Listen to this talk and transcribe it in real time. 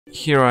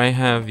Here I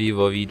have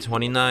VIVO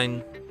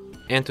V29,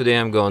 and today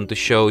I'm going to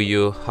show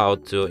you how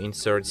to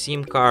insert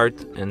SIM card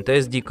and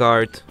SD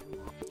card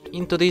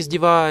into this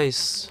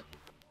device.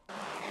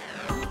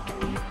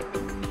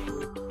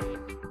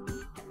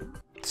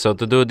 So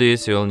to do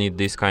this you'll need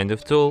this kind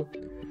of tool,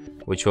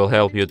 which will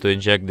help you to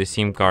eject the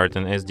SIM card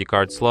and SD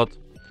card slot,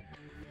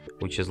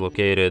 which is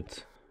located.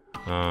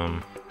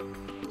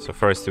 So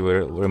first we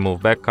will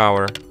remove back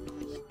cover,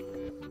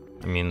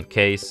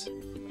 case,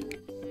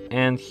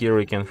 and here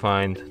we can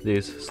find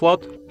this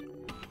slot.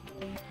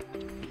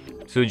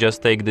 So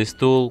just take this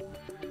tool,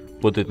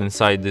 put it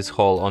inside this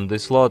hole on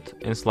this slot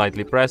and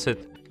slightly press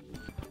it.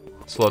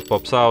 Slot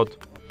pops out,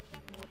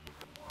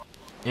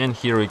 and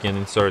here we can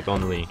insert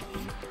only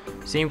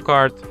SIM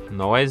card,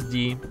 no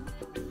SD.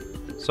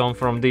 So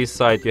from this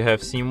side you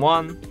have SIM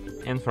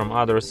 1 and from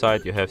other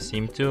side you have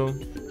SIM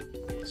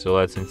 2. So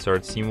let's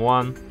insert SIM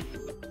 1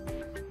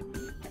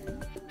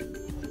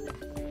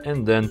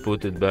 and then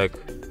put it back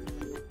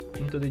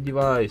into the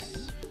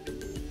device.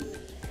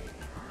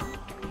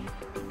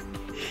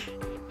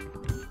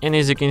 And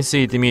as you can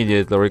see, it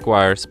immediately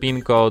requires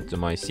PIN code to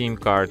my SIM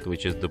card,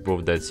 which is the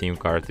proof that SIM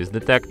card is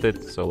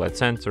detected. So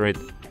let's enter it.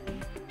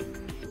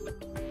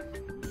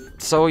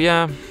 So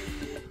yeah,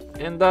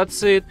 and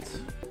that's it.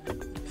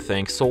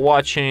 Thanks for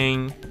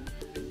watching.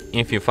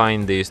 If you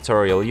find this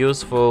tutorial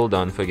useful,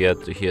 don't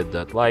forget to hit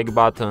that like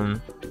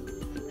button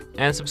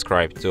and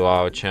subscribe to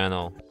our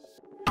channel.